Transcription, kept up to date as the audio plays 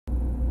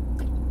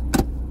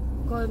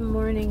Good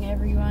morning,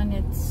 everyone.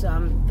 It's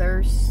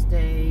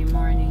Thursday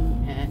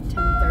morning at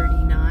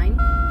 10:39.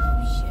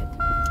 Oh shit!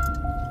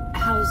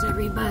 How's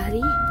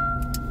everybody?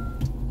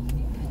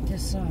 Put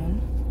this on.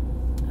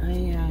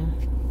 I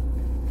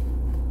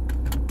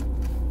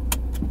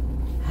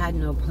had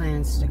no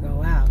plans to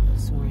go out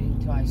this morning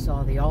until I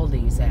saw the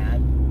Aldi's ad,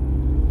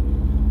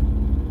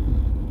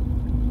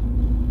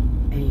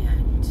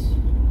 and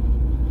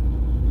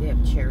they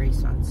have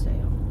cherries on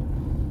sale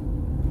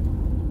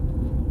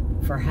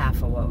for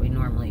half of what we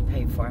normally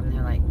pay for them.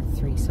 They're like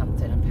 $3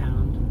 something a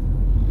pound.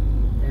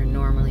 They're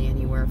normally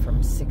anywhere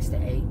from $6 to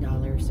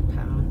 $8 a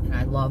pound, and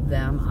I love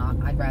them.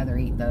 I'd rather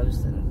eat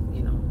those than,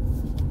 you know,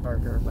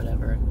 burger or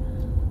whatever.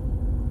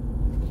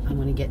 I'm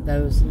gonna get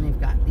those, and they've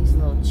got these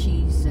little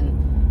cheese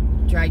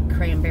and dried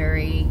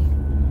cranberry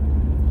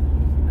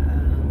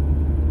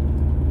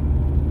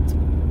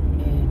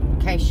and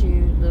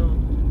cashew little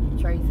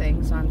tray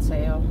things on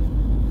sale.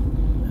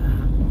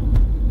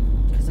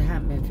 I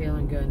haven't been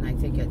feeling good, and I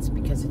think it's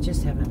because I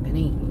just haven't been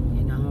eating,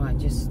 you know. I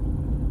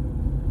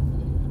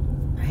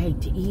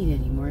hate to eat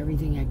anymore.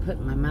 Everything I put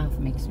in my mouth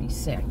makes me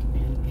sick,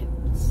 and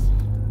it's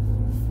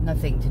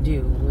nothing to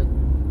do with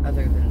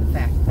other than the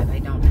fact that I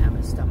don't have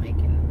a stomach,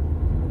 and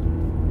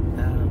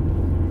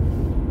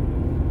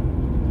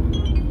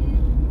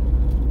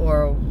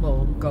or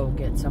we'll go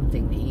get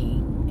something to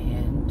eat,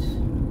 and,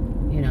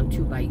 you know,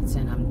 2 bites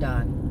and I'm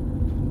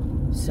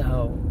done.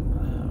 So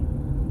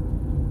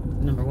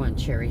number one,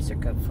 cherries are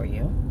good for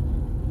you.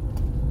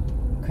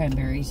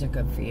 Cranberries are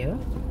good for you.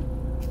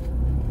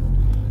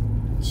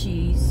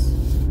 Cheese,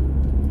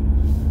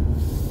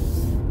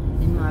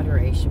 in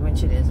moderation,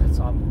 which it is.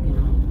 It's all, you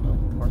know, little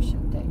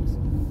portion things.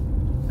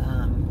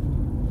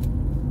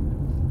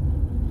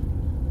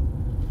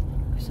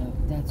 So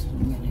that's what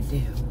I'm gonna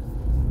do.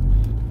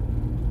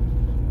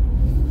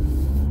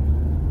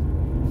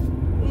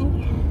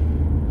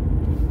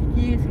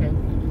 Excuse me.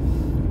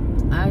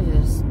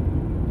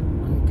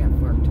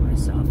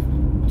 Myself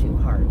too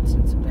hard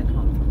since I've been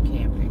home from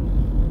camping.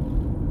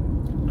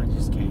 I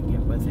just can't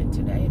get with it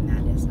today, and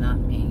that is not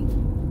me.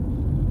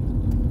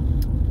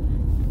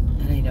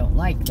 And I don't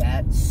like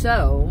that,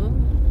 so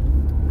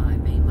I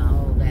made my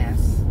old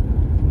ass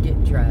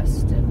get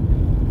dressed, and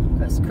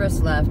because Chris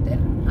left,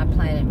 and I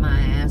planted my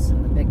ass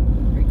in the big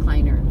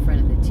recliner in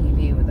front of the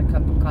TV with a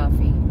cup of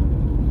coffee,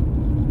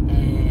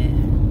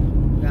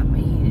 and got my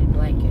heated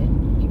blanket,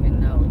 even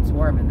though it's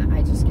warm, and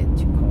I just get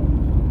too cold.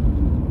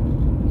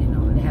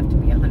 Have to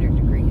be 100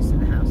 degrees in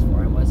the house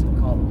before I wasn't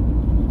cold,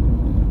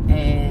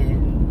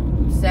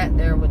 and sat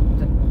there with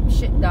the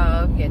shit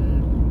dog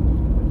and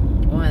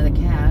one of the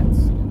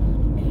cats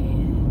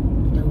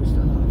and dozed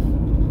off.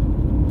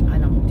 I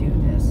don't do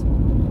this,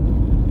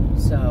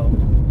 so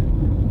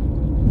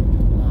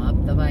I'll up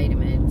the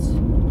vitamins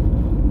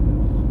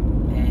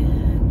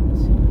and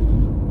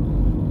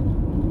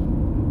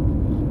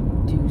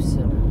do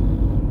some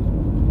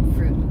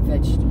fruit and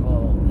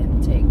vegetable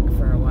intake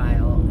for a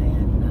while.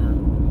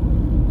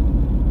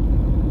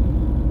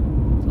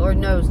 Lord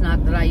knows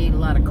not that I eat a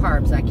lot of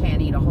carbs. I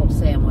can't eat a whole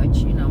sandwich,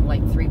 you know,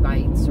 like 3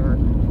 bites, or,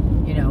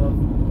 you know,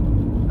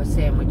 a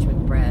sandwich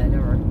with bread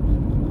or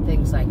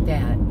things like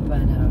that.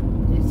 But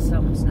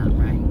something's not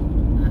right.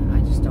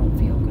 I just don't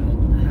feel good.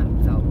 I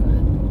haven't felt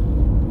good.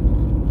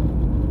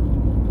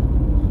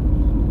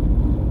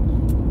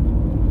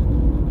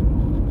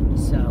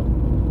 So,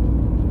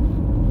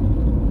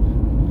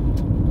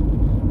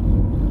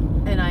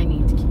 and I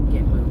need to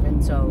get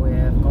moving. So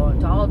if going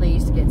to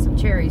Aldi's to get some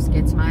cherries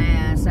gets my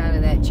ass out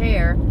of that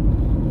chair,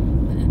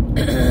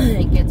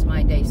 it gets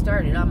my day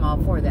started, I'm all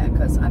for that,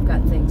 because I've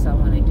got things I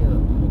want to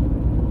do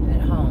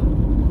at home,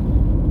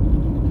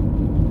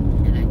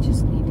 and I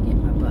just need to get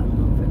my butt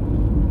moving.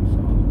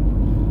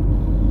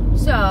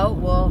 So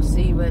we'll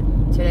see what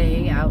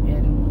today out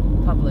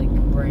in public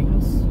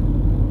brings.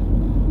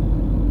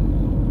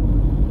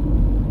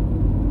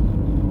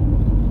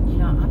 You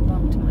know, I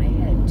bumped my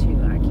head too.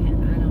 I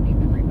don't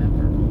even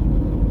remember. A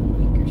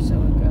week or so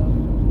ago.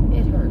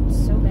 It hurts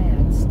so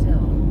bad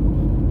still.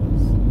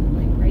 It's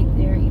like right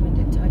there, even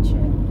to touch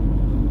it.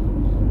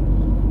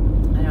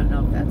 I don't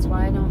know if that's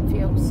why I don't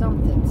feel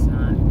something's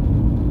not.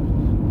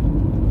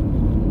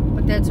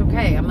 But that's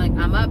okay. I'm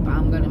up.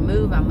 I'm going to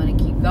move. I'm going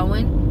to keep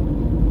going.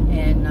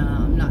 And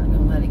I'm not going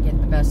to let it get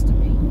the best of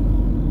me.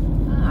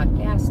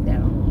 Gas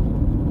down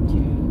to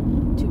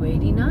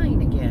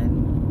 $2.89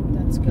 again.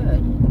 That's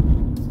good.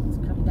 It's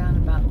come down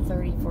about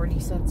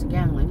 30-40 cents a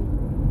gallon.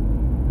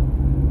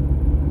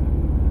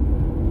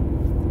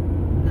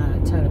 Not a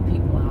ton of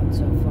people out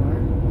so far.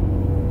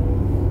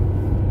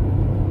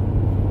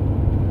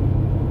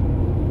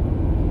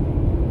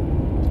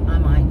 I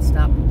might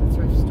stop at the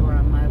thrift store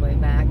on my way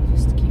back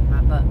just to keep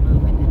my butt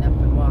moving and up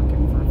and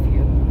walking for a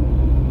few.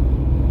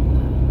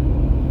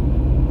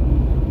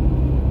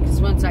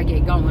 Because once I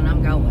get going,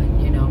 I'm going,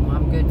 you know,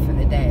 I'm good for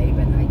the day.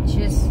 But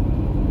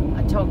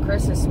I told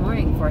Chris this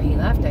morning before he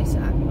left, I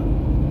said,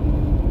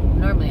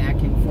 normally I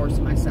can force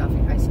myself.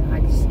 I said, I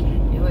just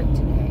can't do it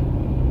today.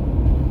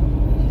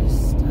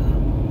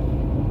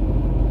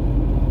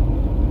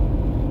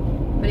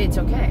 it's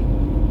okay.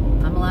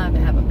 I'm allowed to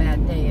have a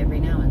bad day every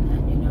now and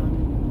then, you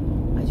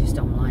know. I just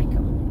don't like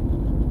them.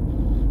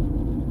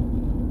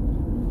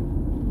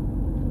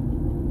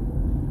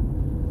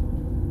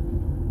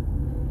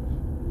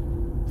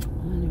 I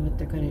wonder what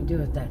they're going to do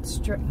with that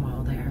strip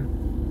mall there.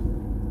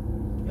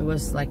 It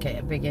was like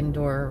a big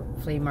indoor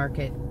flea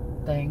market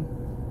thing.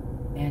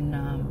 And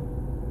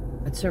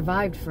it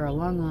survived for a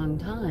long, long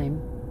time.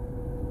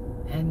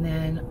 And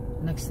then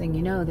next thing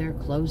you know, they're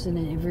closing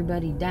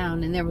everybody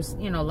down. And there was,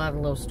 you know, a lot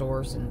of little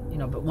stores, and, you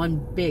know, but one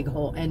big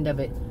whole end of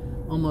it,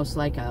 almost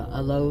like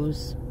a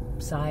Lowe's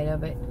side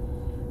of it,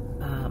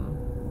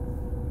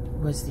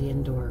 was the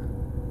indoor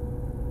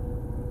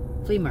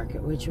flea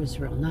market, which was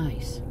real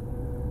nice.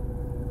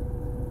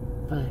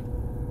 But,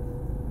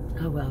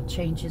 oh well,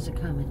 changes are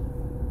coming.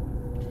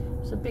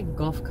 There's a big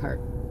golf cart,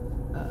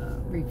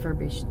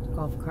 refurbished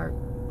golf cart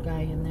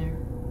guy in there.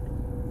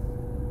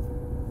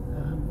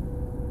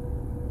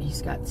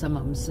 He's got some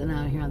of them sitting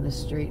out here on the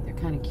street. They're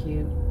kind of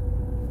cute.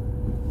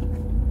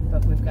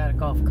 But we've got a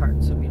golf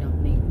cart, so we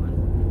don't need one.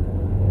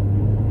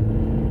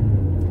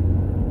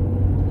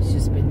 It's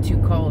just been too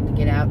cold to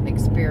get out and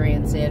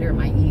experience it, or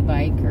my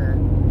e-bike, or,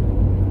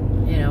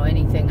 you know,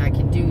 anything I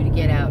can do to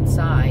get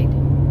outside.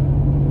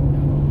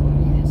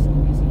 Look at this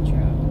busy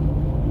truck.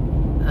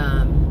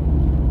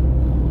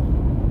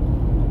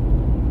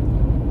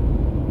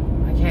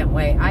 I can't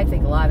wait. I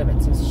think a lot of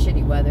it's this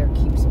shitty weather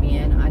keeps me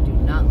in. I do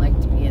not like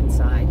to be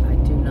inside. I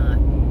do not.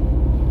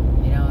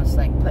 You know, it's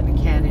like putting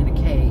a cat in a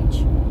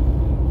cage.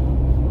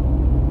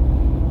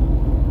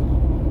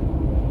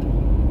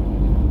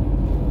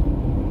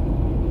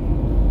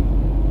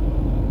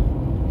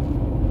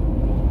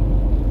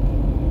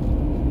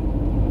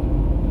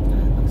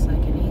 That looks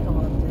like an eagle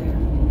up there.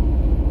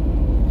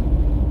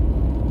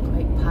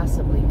 Quite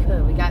possibly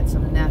could. We got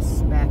some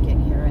nests back in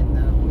here in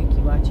the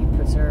Weeki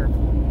Preserve.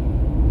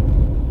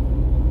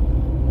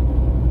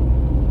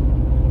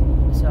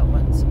 So it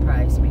wouldn't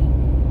surprise me.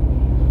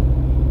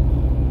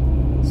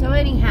 So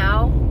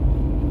anyhow,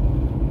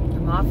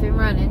 I'm off and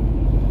running.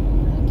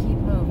 I'm gonna keep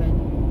moving.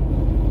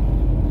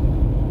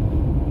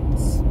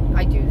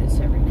 I do this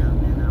every now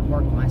and then. I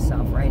work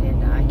myself right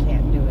into I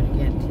can't do it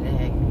again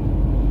today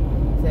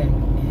thing.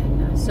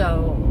 And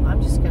so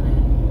I'm just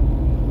gonna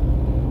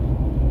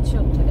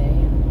chill today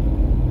and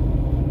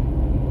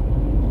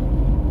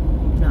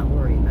not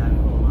worry about it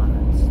a whole lot.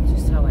 It's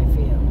just how I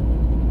feel.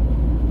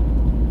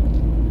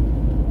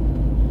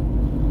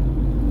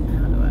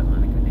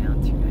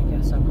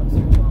 I'll go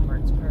through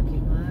Walmart's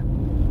parking lot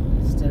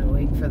instead of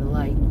waiting for the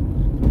light.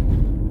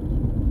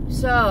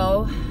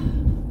 So,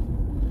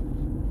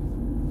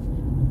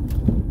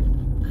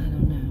 I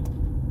don't know.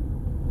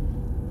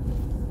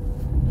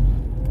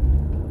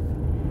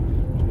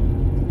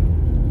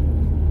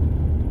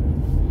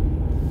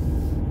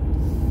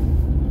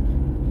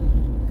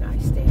 Guy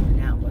standing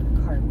out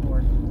with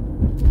cardboard.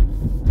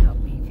 Help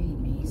me feed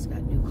me. He's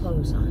got new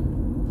clothes on.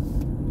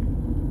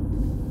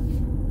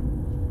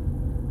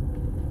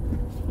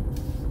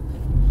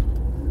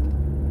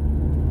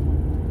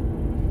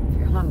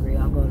 Hungry,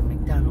 I'll go to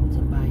McDonald's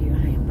and buy you a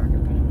hamburger,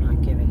 but I'm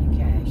not giving you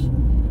cash.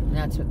 And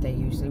that's what they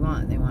usually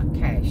want. They want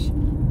cash.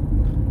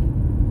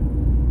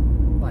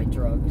 Buy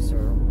drugs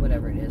or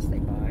whatever it is they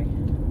buy.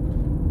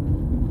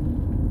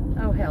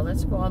 Oh hell,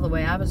 let's go all the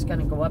way. I was going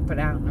to go up and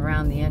out and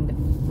around the end of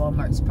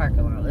Walmart's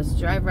parking lot. Let's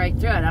drive right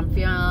through it. I'm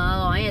feeling a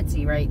little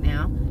antsy right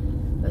now.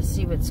 Let's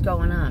see what's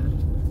going on.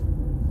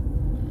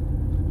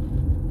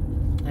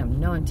 I have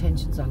no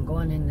intentions on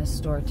going in this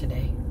store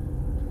today.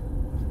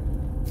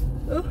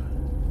 Ooh.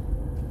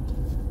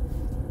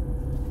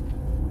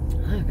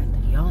 I got the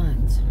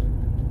yawns.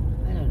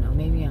 I don't know,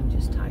 maybe I'm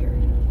just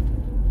tired.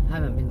 I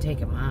haven't been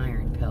taking my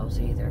iron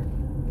pills either.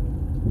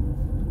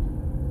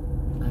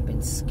 I've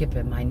been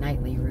skipping my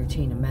nightly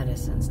routine of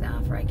medicines now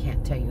for I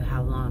can't tell you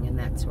how long, and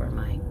that's where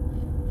my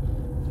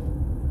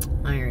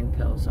iron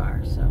pills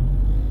are, so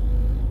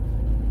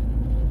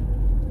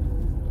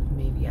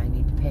maybe I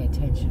need to pay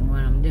attention to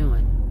what I'm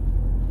doing.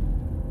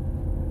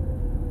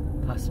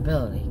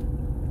 Possibility.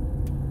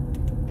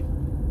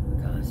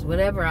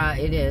 Whatever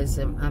it is,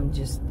 I'm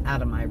just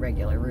out of my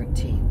regular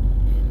routine,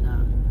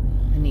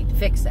 and I need to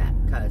fix that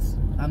because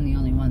I'm the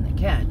only one that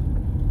can.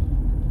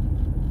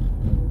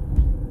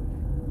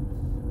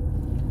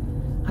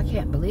 I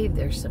can't believe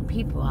there's some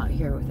people out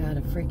here without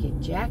a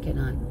freaking jacket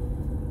on.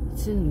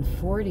 It's in the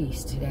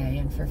 40s today,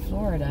 and for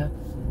Florida,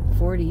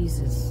 40s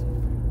is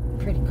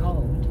pretty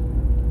cold.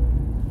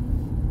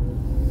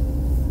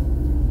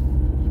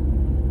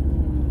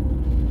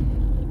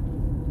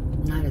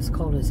 Not as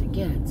cold as it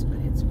gets, but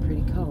it's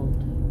pretty cold.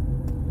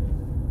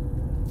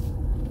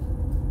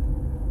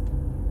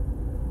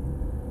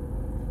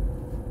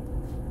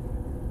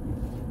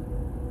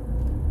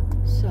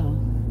 So,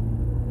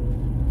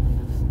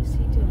 what is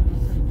he doing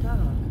with that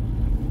dog?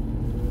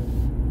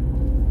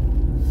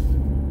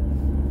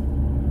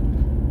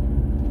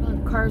 Well,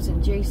 cars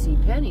in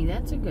JCPenney,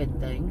 that's a good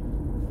thing.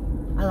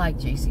 I like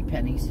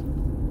JCPenney's.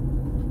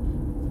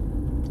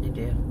 I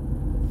do.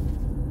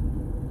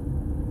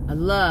 I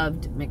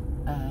loved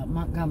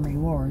Montgomery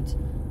Ward's.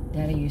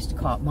 Daddy used to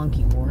call it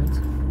Monkey Wards.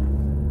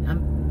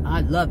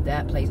 I love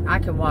that place. I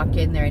could walk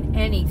in there and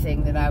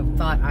anything that I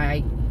thought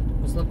I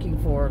was looking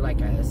for,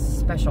 like a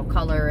special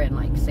color and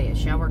like say a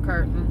shower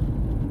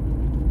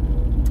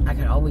curtain, I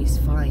could always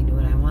find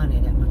what I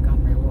wanted at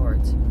Montgomery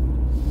Ward's.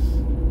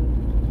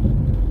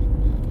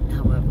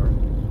 However,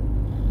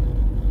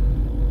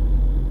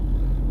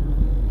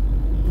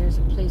 there's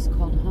a place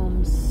called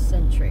Home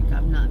Centric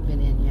I've not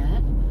been in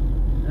yet.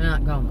 I'm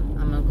not going.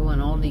 I'm going to go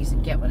in all these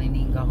and get what I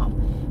need and go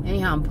home.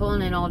 Anyhow, I'm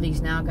pulling in all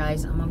these now,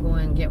 guys. I'm going to go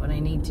in and get what I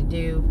need to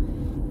do.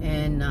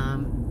 And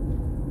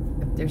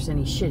if there's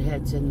any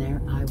shitheads in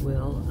there, I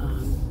will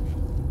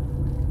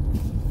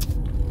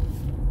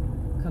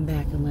come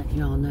back and let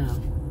y'all know.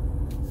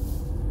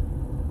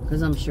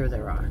 Because I'm sure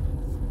there are.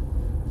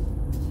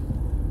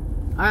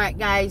 Alright,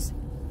 guys.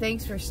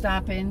 Thanks for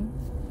stopping.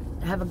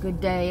 Have a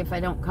good day. If I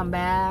don't come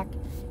back,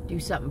 do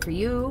something for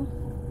you.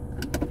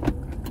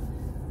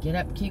 Get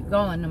up, keep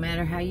going, no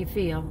matter how you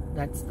feel.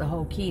 That's the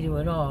whole key to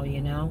it all, you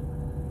know.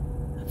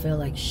 I feel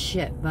like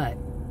shit, but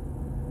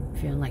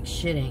feeling like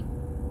shit ain't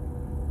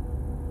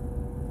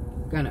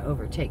gonna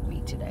overtake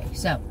me today.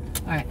 So,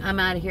 alright, I'm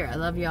out of here. I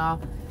love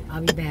y'all.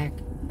 I'll be back.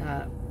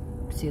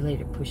 See you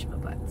later. Push my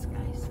buttons,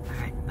 guys.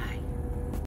 Alright, bye.